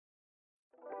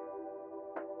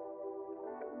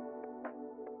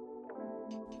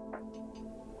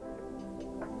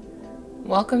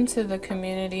Welcome to the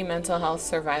Community Mental Health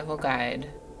Survival Guide.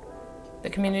 The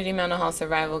Community Mental Health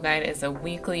Survival Guide is a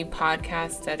weekly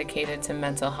podcast dedicated to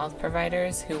mental health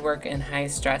providers who work in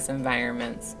high-stress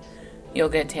environments. You'll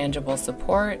get tangible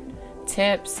support,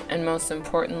 tips, and most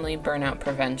importantly, burnout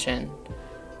prevention.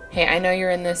 Hey, I know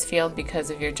you're in this field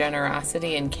because of your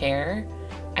generosity and care.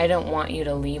 I don't want you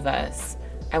to leave us.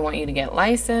 I want you to get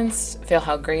licensed, feel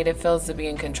how great it feels to be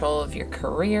in control of your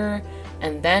career,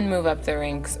 and then move up the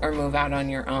ranks or move out on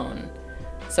your own.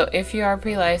 So if you are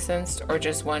pre-licensed or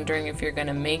just wondering if you're going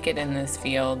to make it in this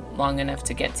field long enough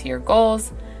to get to your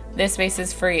goals, this space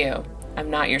is for you. I'm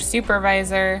not your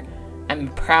supervisor. I'm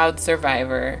a proud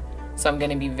survivor. So I'm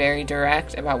going to be very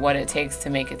direct about what it takes to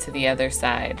make it to the other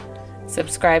side.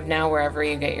 Subscribe now wherever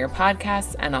you get your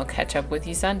podcasts, and I'll catch up with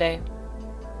you Sunday.